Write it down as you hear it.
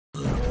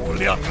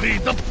亮丽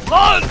的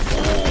叛徒！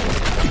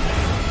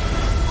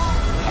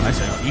他们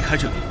想要离开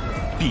这里，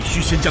必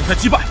须先将他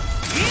击败。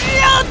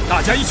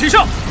大家一起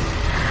上！父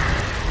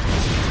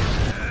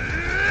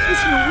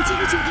亲有无尽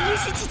的九地阴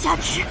虚气加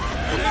持，一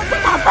定会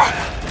打败。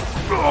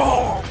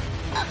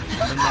你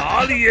们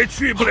哪里也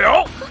去不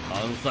了！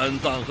唐三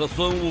藏和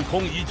孙悟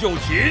空已就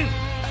擒，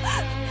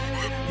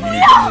你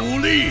的努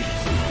力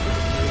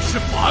是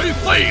白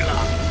费了，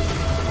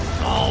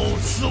到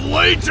此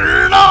为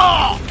止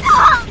了。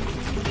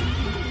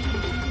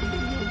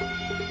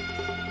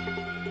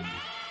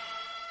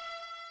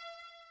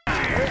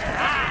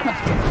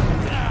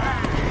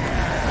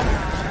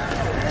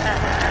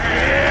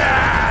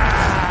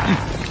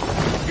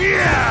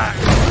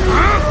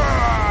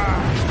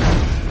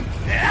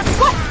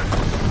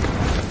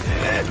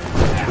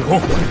悟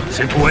空，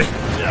先突围，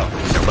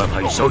想办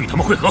法与小雨他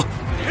们会合。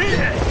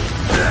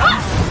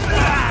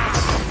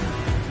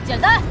简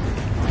单，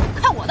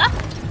看我的！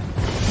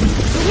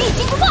一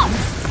金不爆！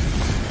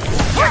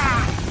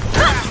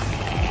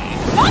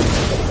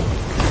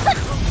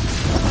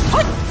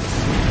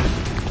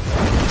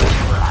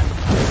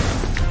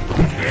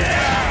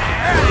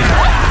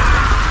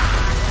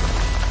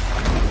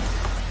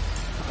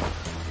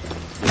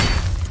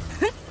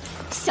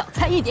小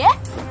菜一碟。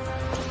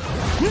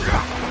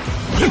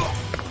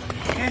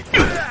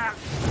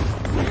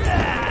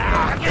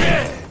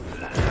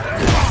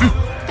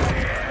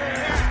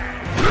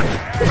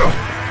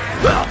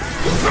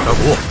大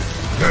古，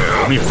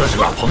我们也算是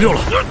老朋友了，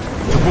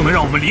就不能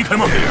让我们离开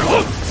吗？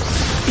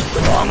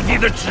皇帝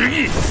的旨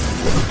意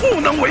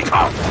不能违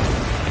抗，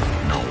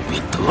那我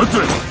便得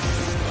罪了。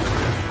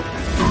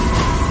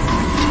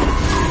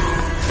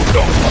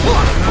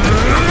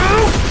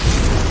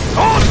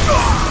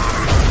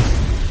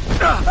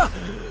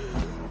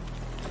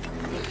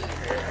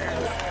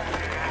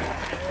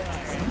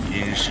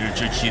阴尸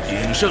之气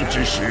鼎盛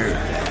之时，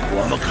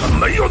我们可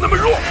没有那么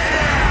弱。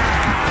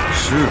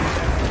是。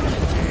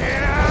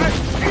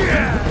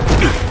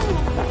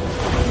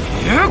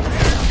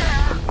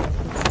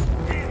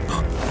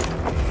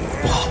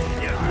不好！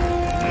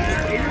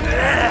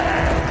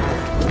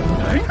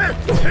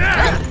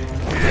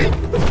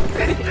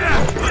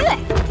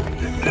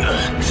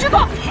师傅！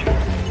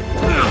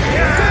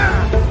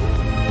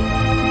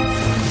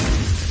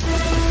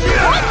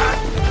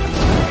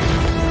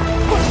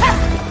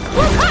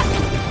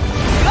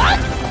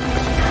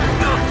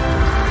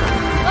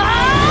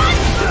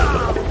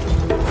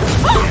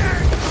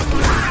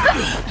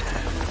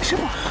师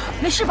傅，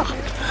没事吧？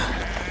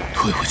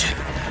退回去。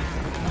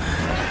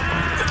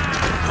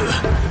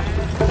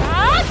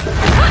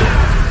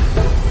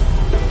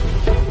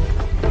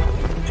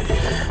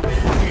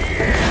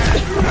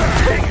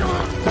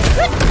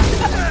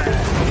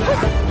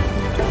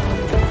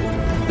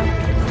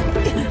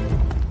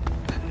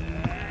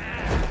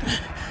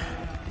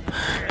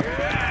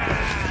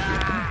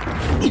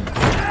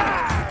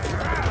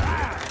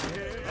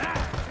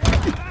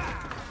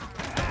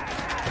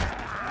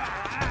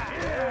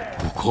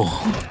悟空，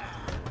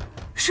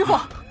师傅，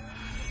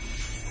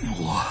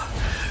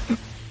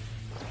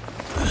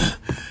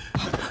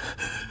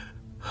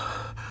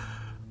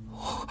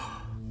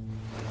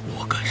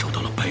我感受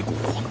到了白骨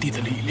皇帝的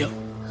力量，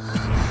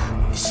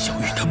小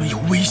雨他们有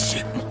危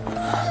险。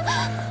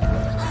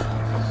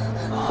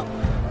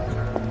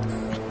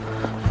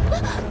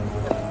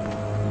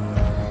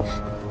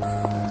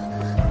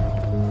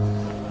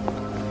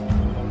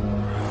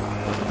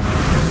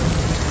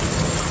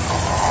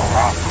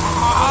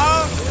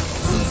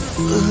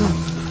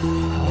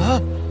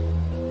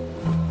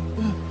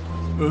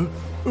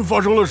发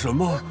生了什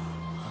么？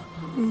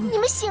你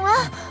们醒了！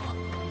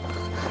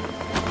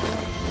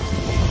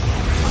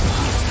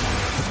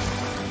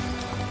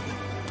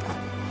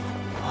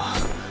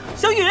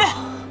小雨，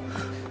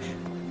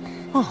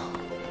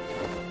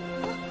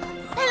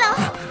太郎，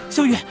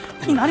小雨，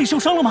你哪里受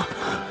伤了吗？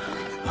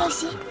放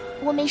心，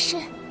我没事。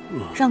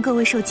让各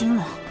位受惊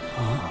了。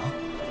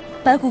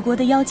白骨国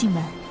的妖精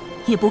们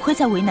也不会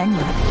再为难你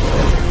了。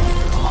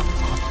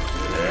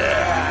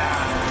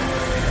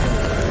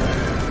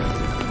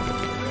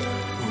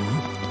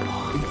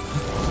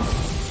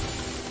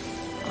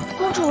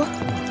公主，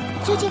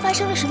究竟发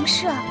生了什么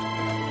事啊？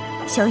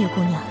小雨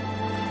姑娘，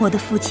我的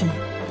父亲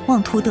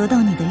妄图得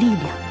到你的力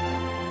量，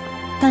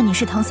但你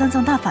是唐三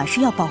藏大法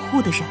师要保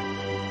护的人，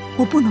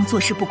我不能坐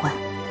视不管。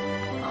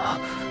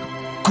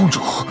公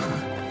主，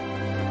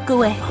各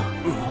位，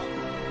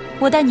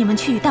我带你们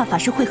去与大法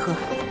师会合。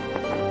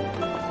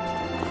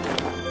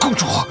公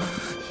主，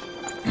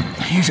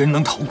没人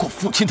能逃过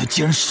父亲的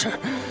监视。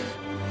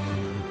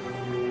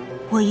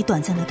我已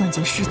短暂的断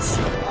绝尸气，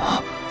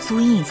足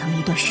以隐藏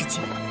一段时间。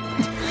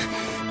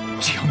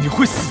这样你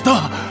会死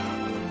的。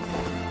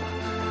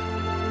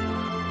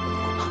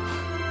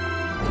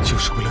就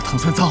是为了唐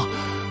三藏，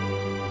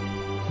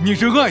你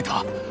仍爱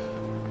他。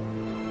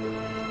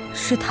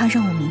是他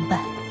让我明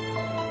白，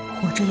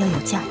活着要有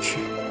价值。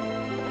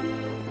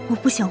我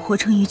不想活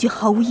成一具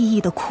毫无意义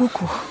的枯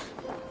骨。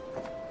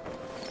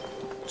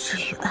至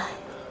于爱，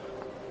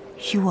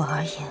于我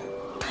而言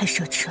太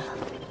奢侈了。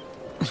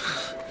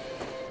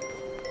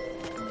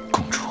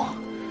公主，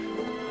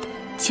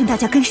请大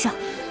家跟上。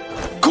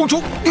公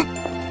主，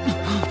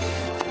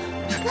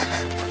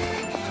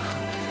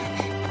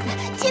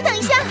先等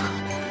一下，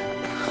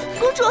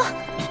公主，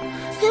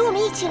随我们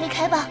一起离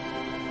开吧。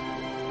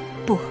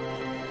不，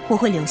我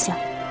会留下。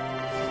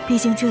毕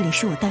竟这里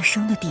是我诞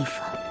生的地方，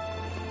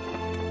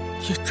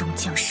也终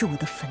将是我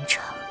的坟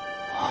场。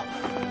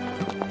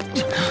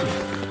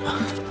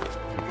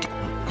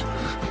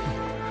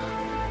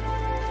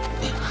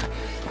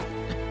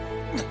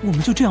我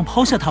们就这样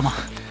抛下他吗？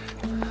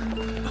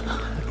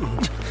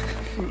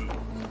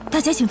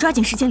大家请抓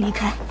紧时间离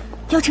开，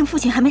要趁父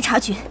亲还没察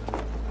觉。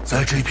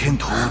在这片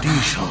土地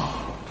上，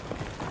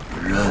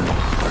任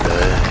何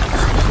人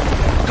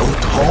都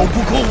逃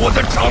不过我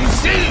的掌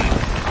心。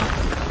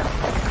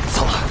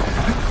糟了！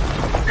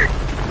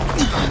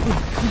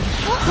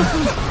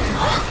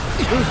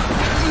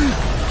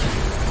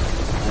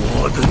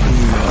我的女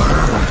儿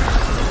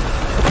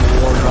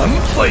果然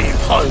背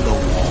叛了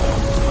我。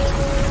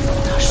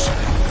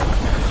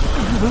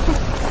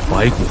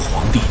白骨皇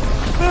帝，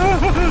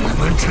你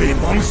们这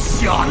帮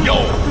下药，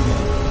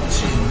今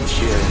天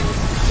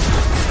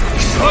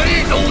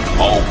谁都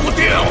逃不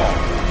掉。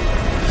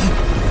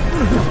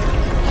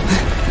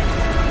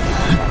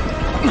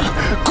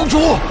公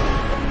主，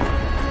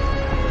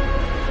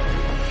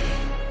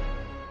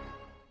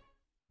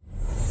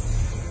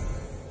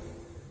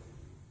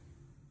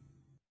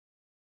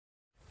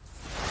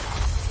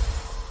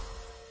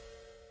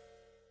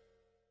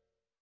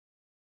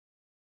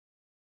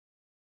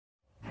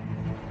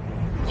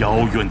遥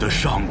远的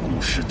上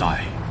古时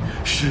代，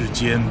世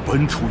间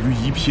本处于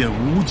一片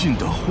无尽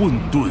的混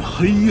沌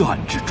黑暗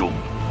之中。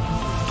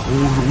突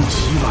如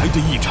其来的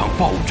一场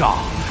爆炸，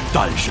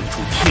诞生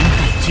出天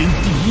地间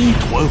第一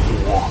团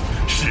火，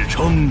史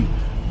称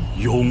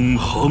永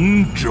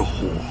恒之火。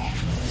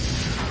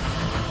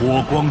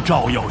火光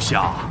照耀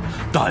下，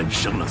诞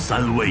生了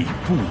3位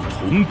不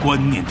同观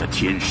念的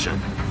天神，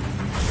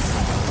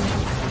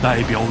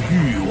代表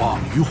欲望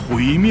与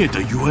毁灭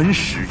的原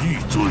始欲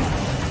尊，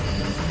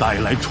带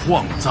来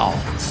创造、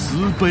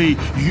慈悲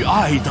与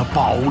爱的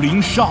宝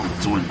灵上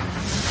尊，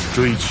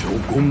追求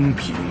公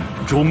平、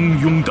中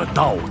庸的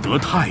道德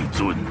太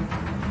尊。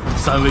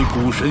3位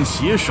古神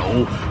携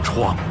手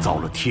创造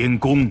了天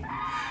宫，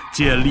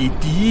建立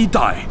第一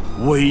代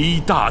伟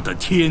大的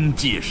天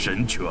界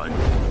神权。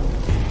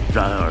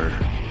然而，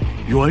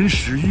原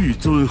始欲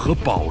尊和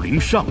宝灵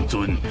上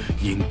尊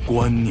因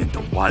观念的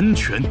完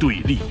全对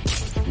立，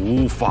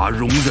无法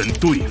容忍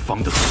对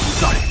方的存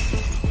在。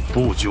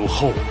不久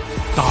后，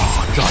大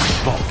战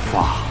爆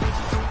发。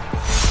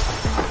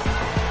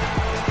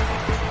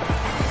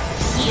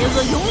邪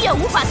恶永远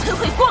无法摧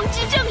毁光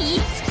之正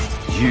义。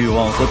欲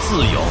望和自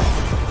由，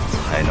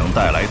才能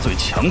带来最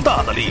强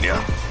大的力量。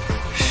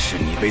是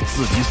你被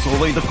自己所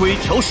谓的规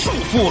条束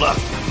缚了。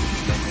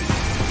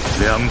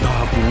2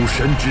大古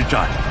神之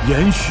战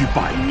延续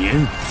100年，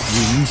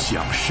影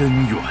响深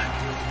远，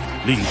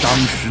令当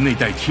时那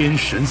代天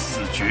神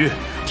死绝，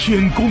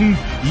天宫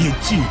也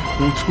近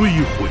乎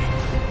摧毁。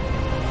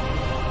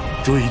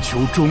追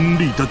求中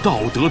立的道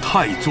德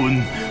太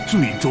尊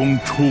最终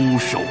出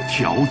手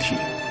调停。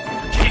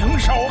停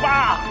手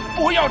吧，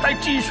不要再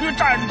继续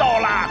战斗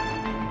了。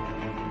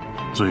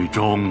最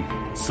终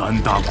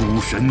3大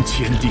古神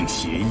签订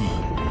协议，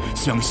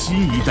向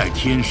新一代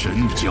天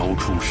神交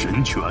出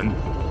神权，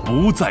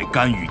不再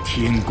干预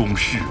天宫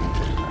事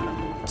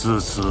务。自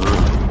此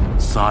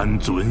，3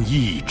尊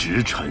一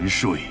直沉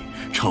睡，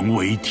成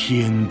为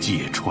天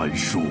界传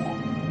说。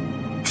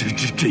直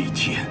至这一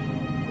天，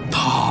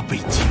他被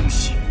惊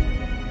醒。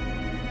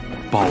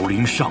宝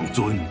灵上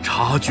尊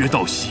察觉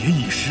到协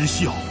议失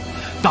效，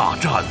大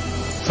战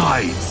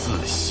再次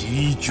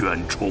席卷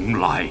重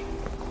来。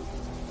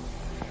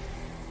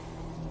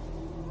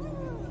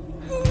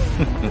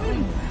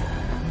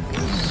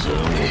孙悟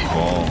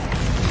空，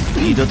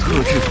你的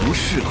特质不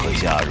适合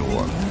加入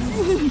我们。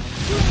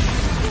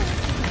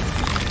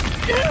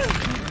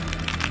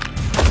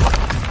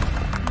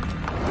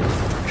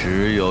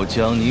只有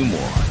将你抹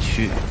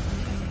去。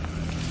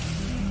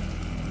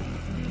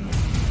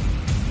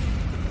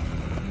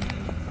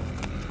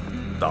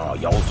大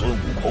妖孙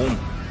悟空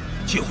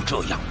就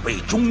这样被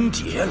终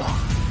结了。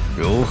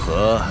如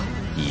何？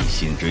一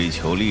心追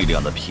求力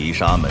量的毗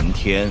沙门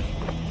天，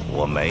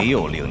我没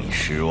有令你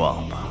失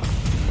望吧？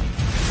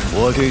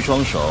我这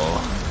双手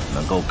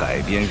能够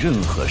改变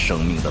任何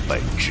生命的本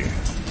质，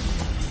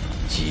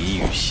给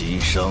予新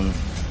生，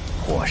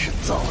或是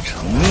造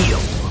成灭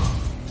亡。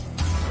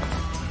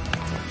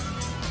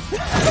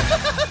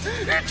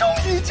终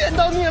于见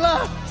到你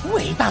了，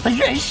伟大的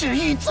原始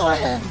玉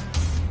尊！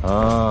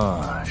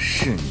啊，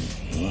是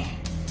你！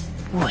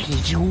我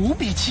一直无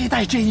比期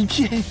待这一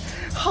天，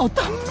好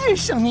当面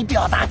向你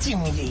表达敬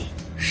意。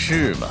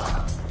是吗？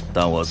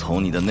但我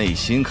从你的内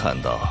心看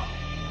到，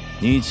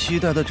你期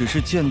待的只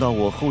是见到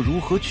我后如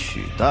何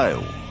取代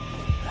我。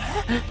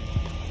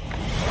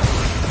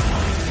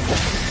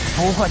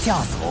不过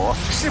教祖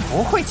是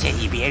不会介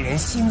意别人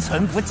心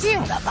存不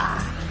敬的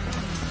吧？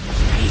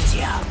毕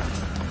竟，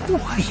我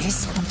也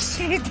想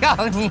吃掉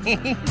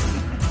你。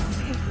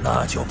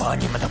那就把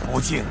你们的不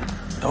敬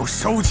都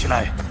收起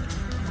来，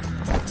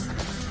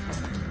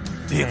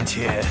并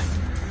且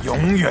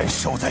永远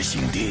收在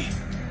心底。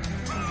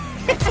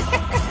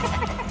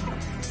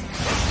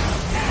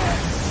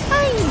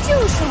暗影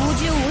就是无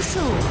拘无束，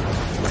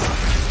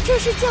这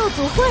是教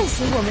主唤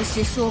醒我们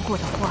时说过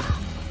的话。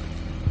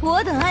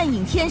我等暗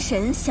影天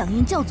神响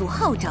应教主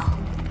号召，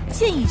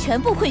现已全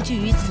部汇聚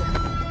于此。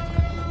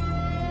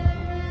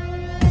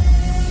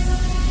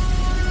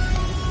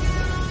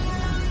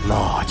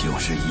那就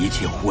是一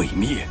切毁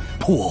灭、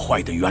破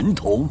坏的源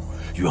头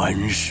——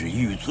原始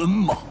玉尊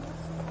吗？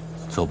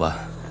走吧，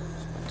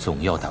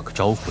总要打个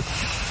招呼的。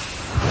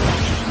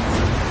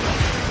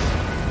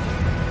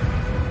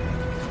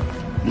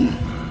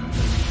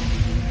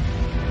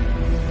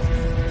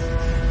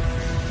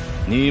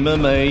你们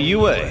每一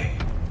位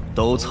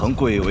都曾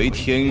贵为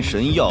天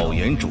神，耀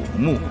眼瞩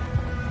目，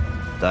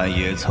但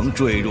也曾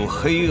坠入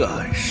黑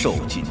暗，受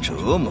尽折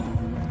磨。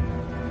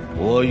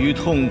我于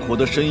痛苦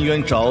的深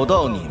渊找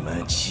到你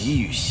们，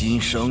给予新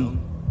生，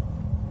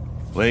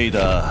为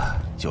的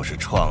就是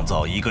创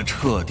造一个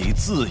彻底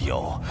自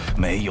由、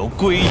没有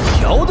规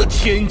条的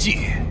天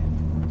界。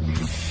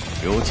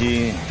如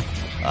今，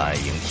暗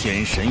影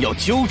天神要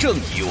纠正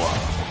以往，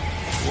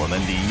我们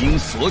理应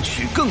索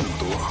取更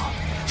多，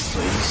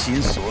随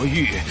心所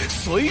欲，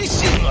随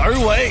性而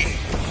为，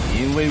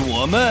因为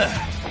我们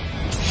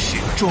是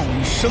众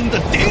生的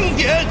顶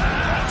点。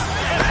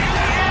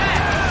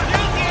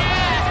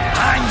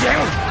暗影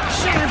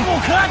势不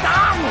可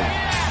挡。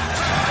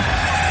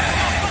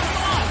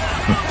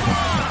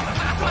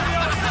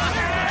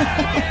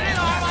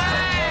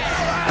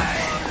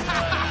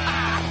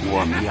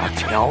我们要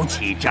挑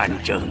起战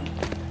争。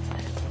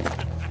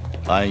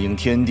暗影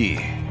天帝，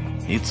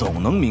你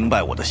总能明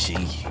白我的心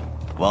意。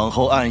往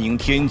后暗影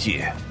天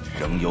界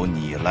仍由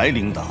你来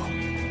领导。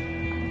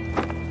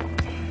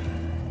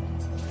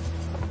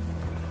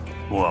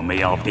我们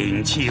要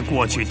摒弃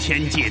过去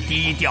天界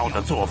低调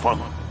的作风，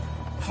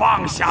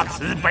放下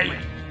慈悲。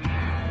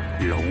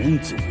龙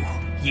族、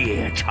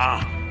夜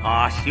叉、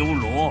阿修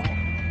罗，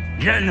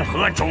任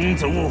何种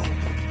族，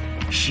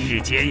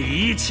世间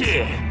一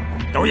切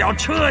都要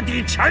彻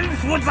底臣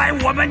服在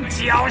我们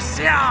脚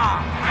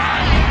下。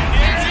暗影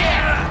天界，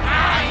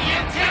暗影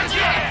天界，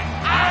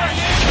暗影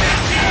天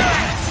界。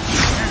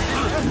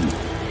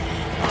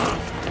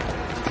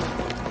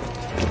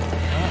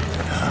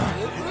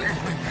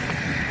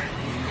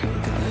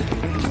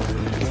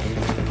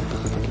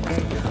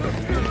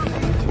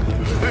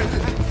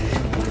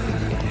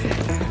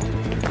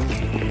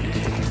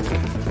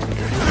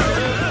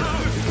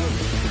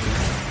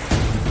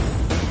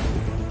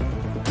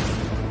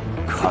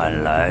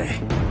看来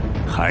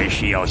还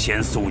是要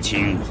先肃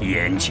清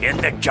眼前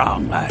的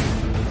障碍。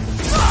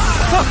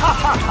哈哈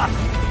哈哈！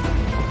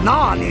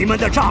那你们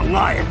的障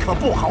碍可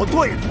不好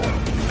对付。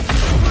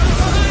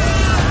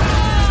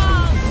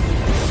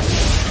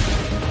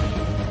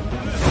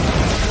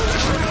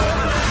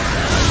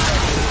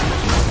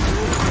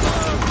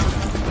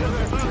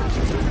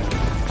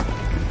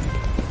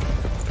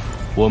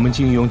我们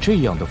竟用这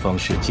样的方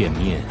式见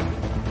面，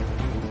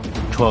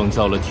创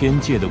造了天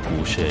界的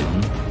古神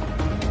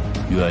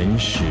原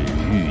始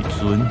玉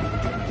尊，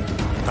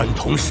但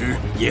同时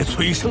也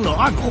催生了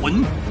暗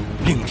魂，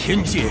令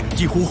天界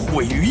几乎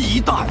毁于一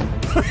旦。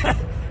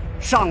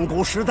上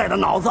古时代的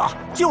脑子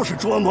就是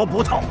琢磨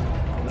不透，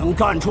能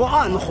干出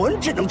暗魂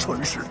这种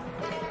蠢事。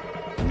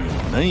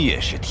你们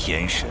也是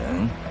天神，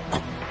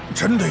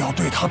真的要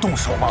对他动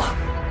手吗？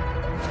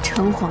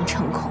诚惶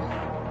诚恐。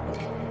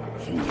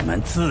你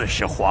们自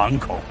是惶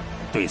恐，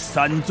对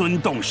三尊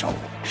动手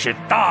是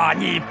大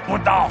逆不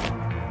道。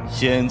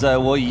现在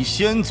我以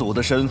先祖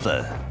的身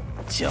份，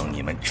将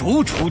你们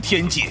逐出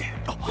天界。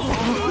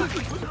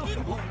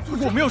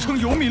我们要成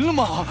游民了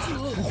吗？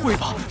不会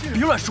吧，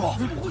别乱说。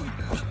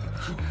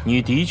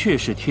你的确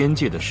是天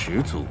界的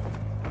始祖，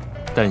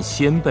但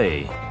先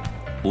辈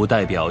不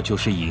代表就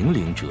是引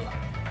领者，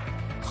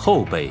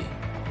后辈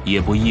也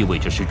不意味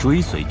着是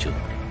追随者。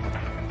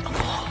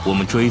我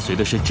们追随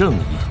的是正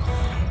义，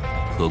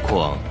何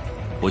况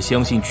我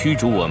相信驱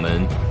逐我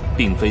们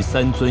并非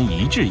三尊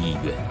一致意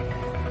愿，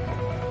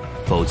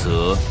否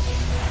则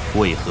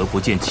为何不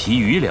见其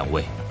余两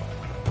位？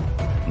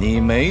你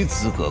没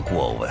资格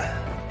过问。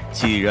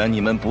既然你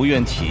们不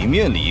愿体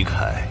面离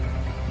开，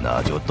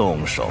那就动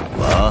手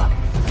吧。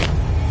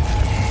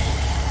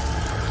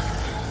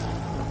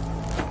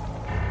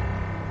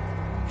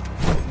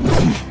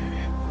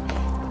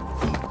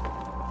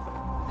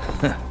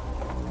哼，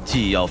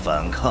既要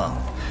反抗，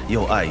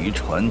又碍于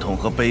传统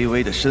和卑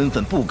微的身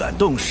份不敢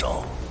动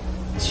手，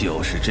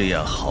就是这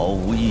样毫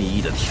无意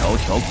义的条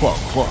条框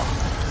框，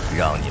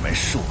让你们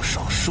束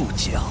手束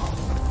脚。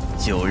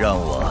就让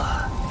我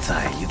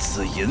再一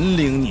次引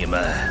领你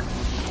们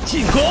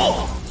进攻！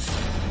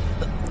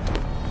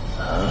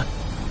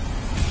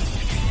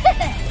嘿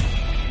嘿，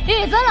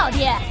玉尊老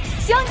弟，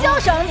香蕉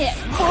赏你，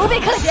不必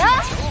客气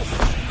啊。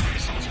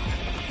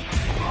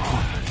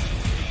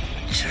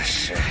这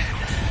是，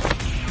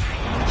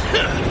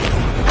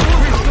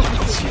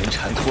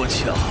多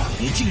巧，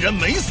你竟然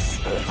没死！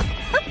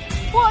哼，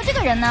我这个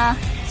人呢，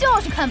就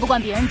是看不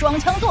惯别人装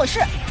腔作势，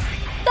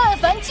但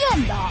凡见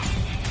到，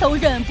都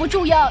忍不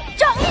住要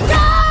长一长。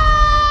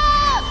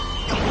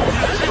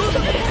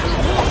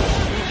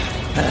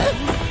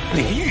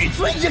连玉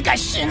尊也敢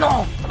戏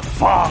弄，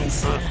放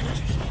肆！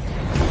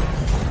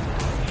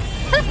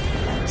哼，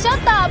想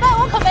打败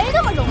我可没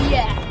那么容易。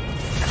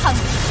看我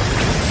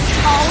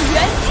超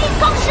元金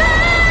刚石！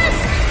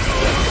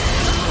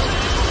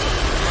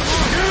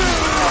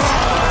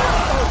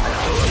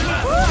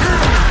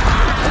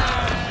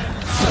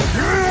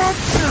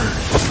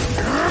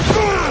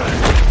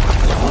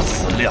如此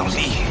靓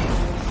丽，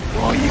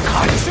我已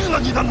看清了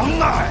你的能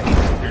耐。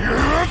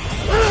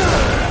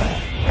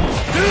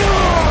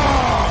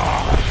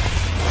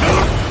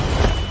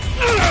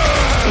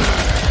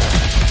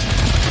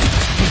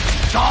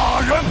杀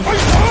人飞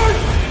锤！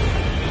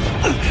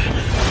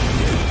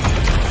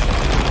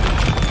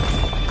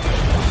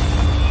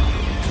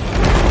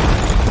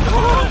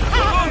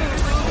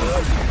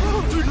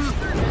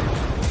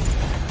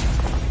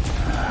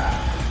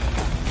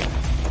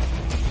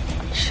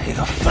这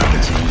个凡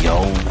间妖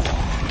物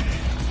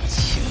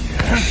竟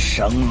然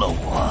伤了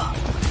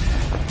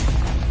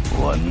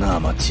我那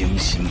么精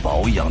心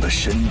保养的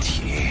身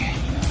体，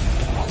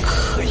我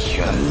可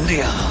原谅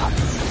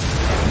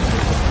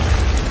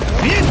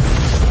你。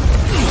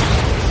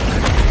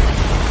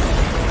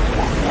我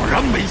果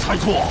然没猜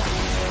错，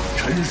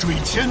沉睡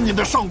千年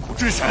的上古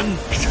之神，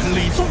神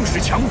力纵使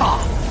强大，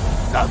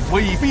但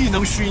未必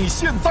能适应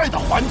现在的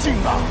环境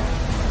啊！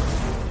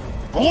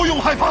不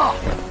用害怕，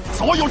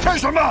所有天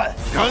神们，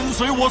跟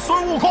随我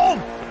孙悟空，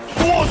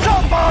作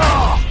战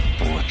吧！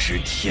不知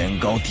天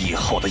高地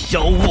厚的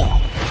妖物，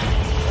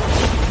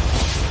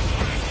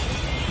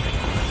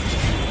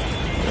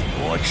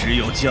我只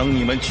有将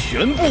你们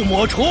全部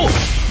抹除。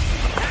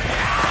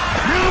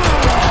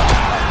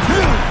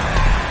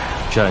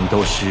战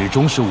斗始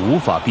终是无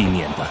法避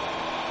免的，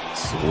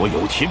所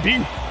有天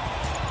兵，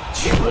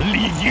全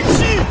力迎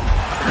击！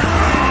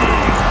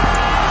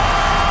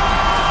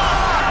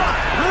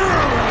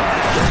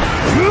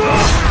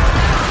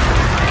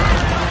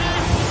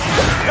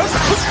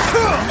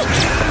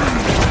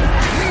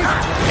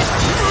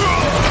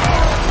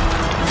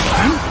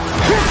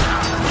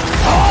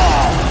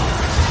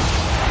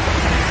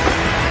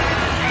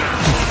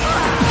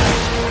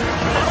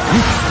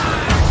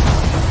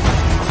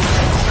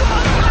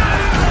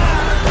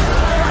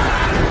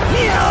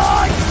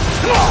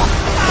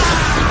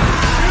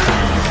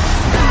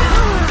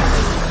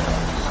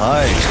太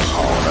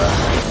吵了！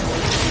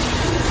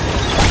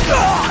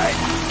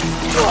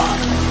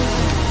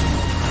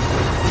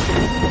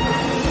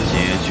解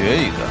决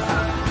一个。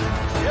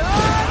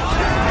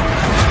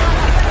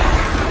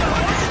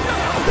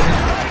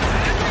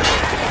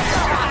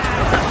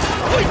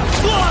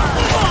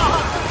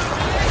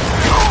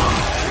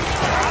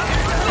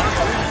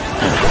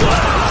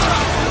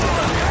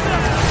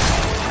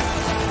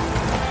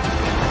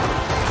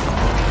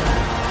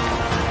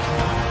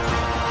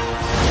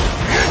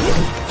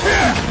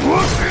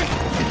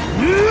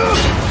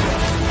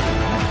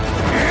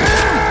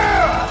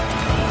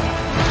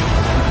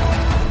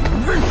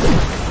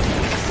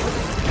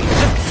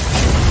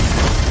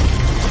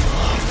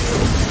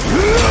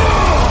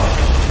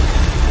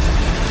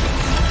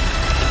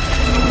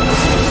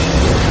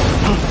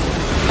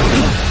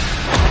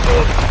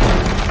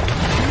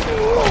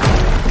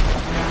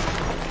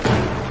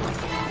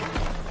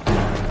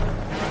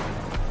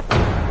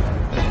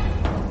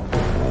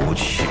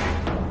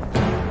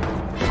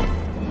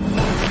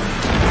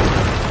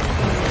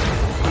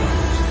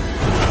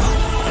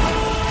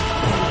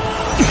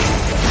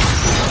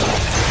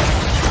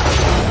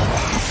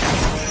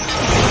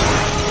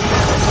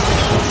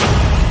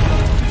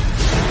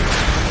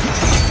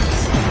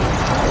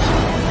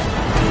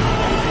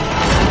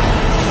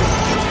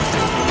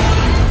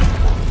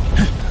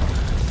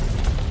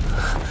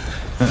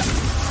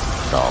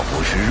倒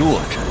不是弱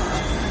者，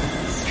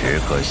只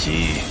可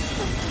惜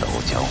都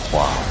将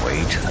化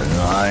为尘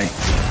埃。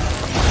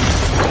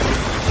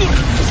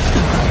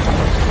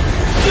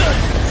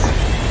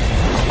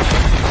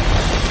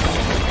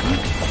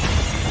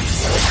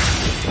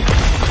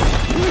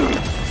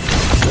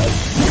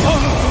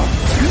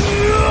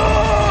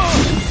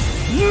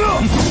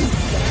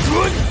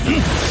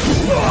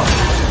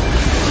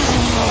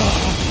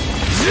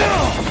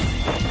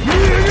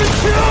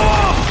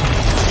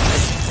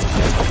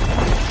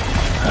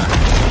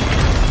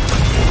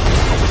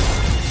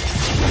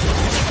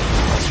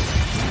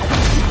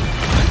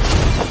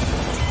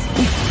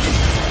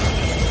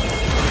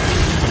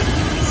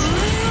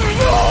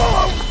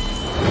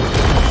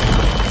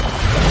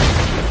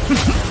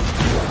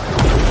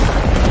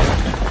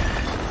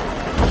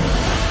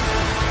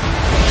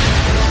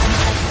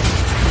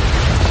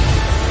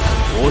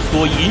我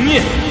所一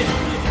念，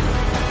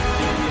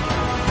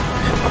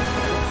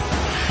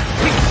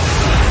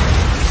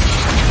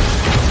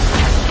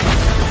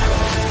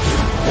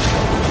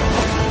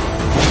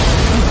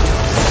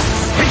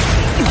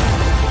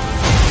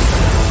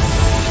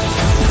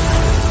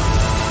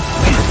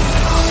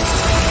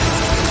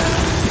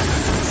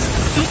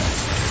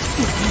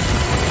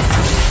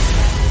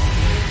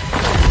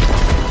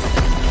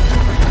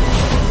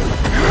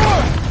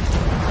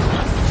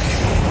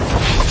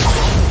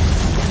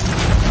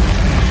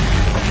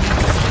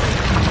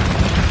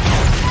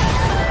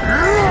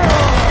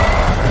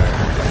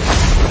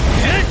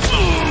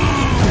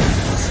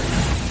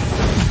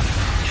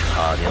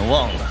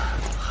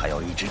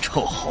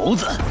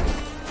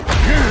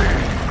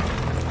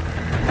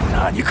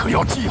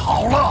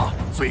好了，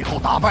最后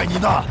打败你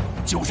的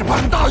就是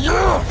本大爷。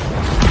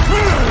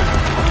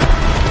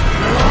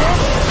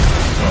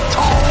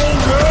超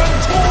元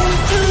冲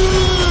击！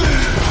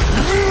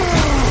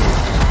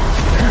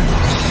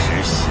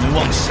痴心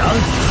妄想！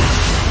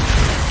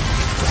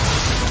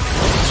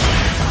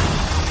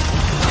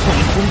痛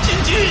空金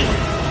鸡！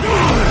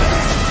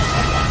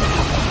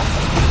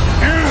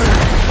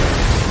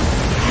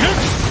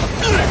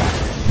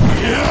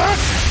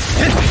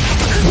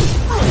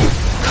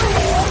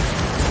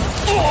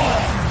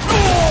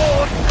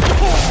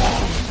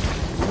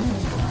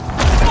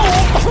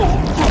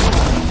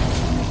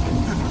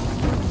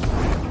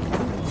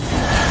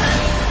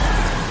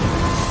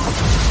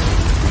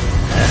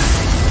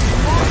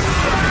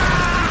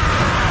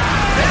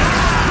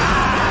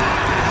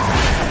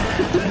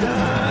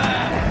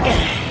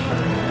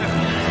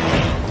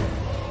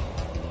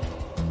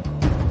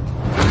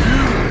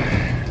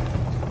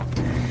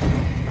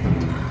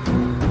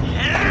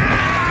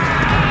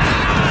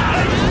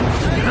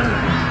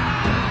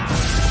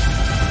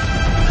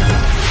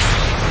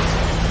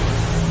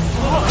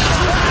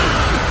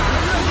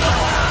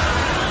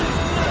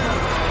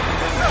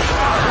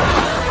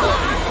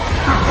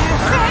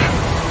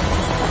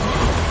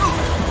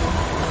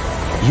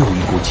又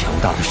一股强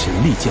大的神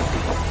力降临，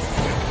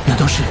难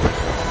道是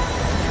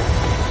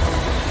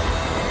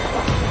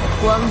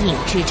光影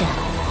之战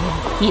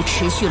已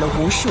持续了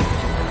无数年，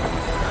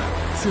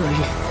责任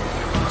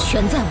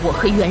全在我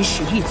和元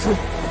始玉尊，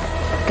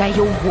该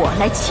由我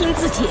来亲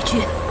自解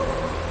决。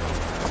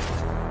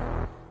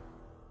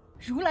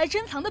如来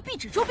珍藏的壁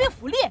纸周边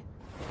符列，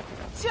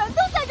全都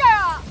在